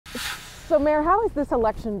So, Mayor, how has this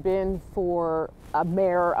election been for a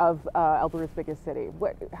mayor of Alberta's biggest city?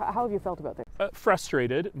 How have you felt about this?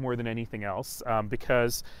 Frustrated more than anything else,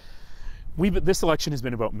 because this election has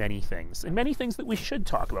been about many things, and many things that we should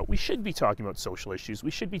talk about. We should be talking about social issues.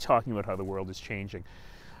 We should be talking about how the world is changing.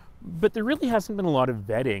 But there really hasn't been a lot of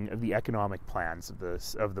vetting of the economic plans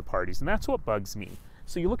of the parties, and that's what bugs me.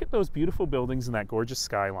 So you look at those beautiful buildings and that gorgeous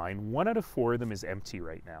skyline, 1 out of 4 of them is empty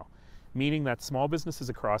right now, meaning that small businesses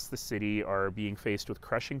across the city are being faced with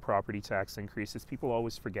crushing property tax increases. People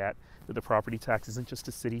always forget that the property tax isn't just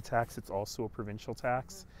a city tax, it's also a provincial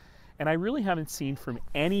tax. And I really haven't seen from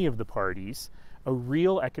any of the parties a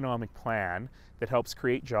real economic plan that helps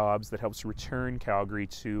create jobs, that helps return Calgary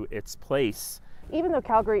to its place. Even though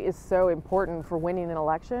Calgary is so important for winning an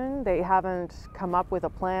election, they haven't come up with a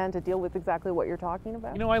plan to deal with exactly what you're talking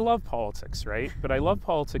about? You know, I love politics, right? But I love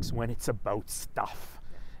politics when it's about stuff.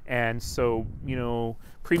 And so, you know,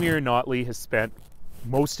 Premier Notley has spent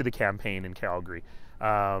most of the campaign in Calgary.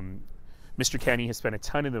 Mr. Kenney has spent a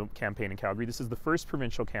ton of the campaign in Calgary. This is the first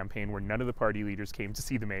provincial campaign where none of the party leaders came to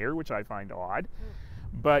see the mayor, which I find odd.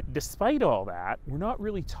 But despite all that, we're not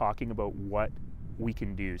really talking about what we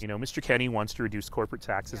can do. You know, Mr. Kenney wants to reduce corporate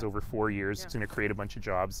taxes over 4 years. It's going to create a bunch of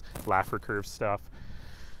jobs, Laffer curve stuff.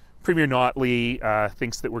 Premier Notley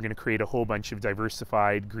thinks that we're going to create a whole bunch of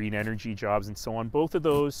diversified green energy jobs and so on. Both of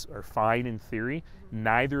those are fine in theory.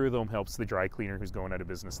 Neither of them helps the dry cleaner who's going out of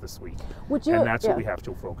business this week. And that's what we have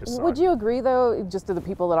to focus on. Would you agree, though, just to the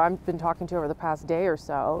people that I've been talking to over the past day or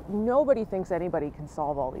so, nobody thinks anybody can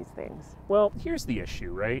solve all these things? Well, here's the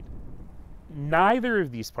issue, right? Neither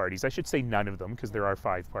of these parties, I should say none of them, because there are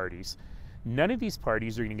 5 parties, none of these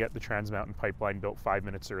parties are going to get the Trans Mountain Pipeline built 5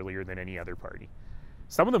 minutes earlier than any other party.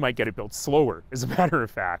 Some of them might get it built slower, as a matter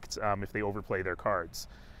of fact, if they overplay their cards.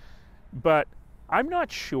 But I'm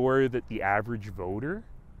not sure that the average voter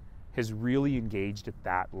has really engaged at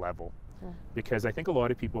that level. Because I think a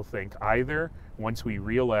lot of people think either once we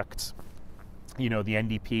re-elect, you know, the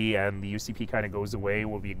NDP and the UCP kind of goes away,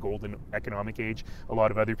 will be a golden economic age. A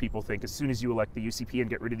lot of other people think as soon as you elect the UCP and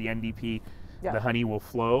get rid of the NDP, the honey will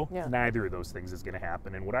flow. Neither of those things is going to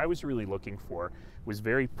happen. And what I was really looking for was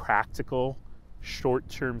very practical,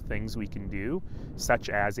 short-term things we can do, such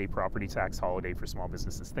as a property tax holiday for small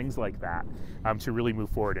businesses, things like that, to really move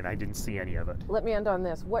forward, and I didn't see any of it. Let me end on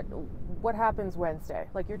this. What happens Wednesday?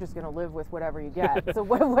 Like, you're just going to live with whatever you get. So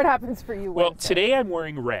what happens for you Wednesday? Well, today I'm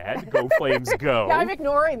wearing red. Go Flames, go. Yeah, I'm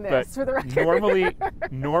ignoring this for the record.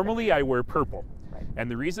 Normally I wear purple. Right. And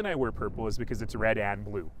the reason I wear purple is because it's red and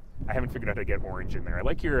blue. I haven't figured out how to get orange in there. I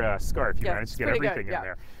like your scarf. You managed to get everything in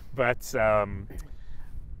there. But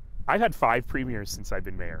I've had 5 premiers since I've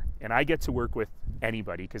been mayor, and I get to work with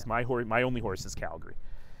anybody because my only horse is Calgary.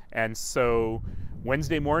 And so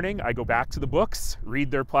Wednesday morning, I go back to the books,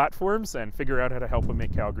 read their platforms, and figure out how to help them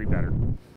make Calgary better.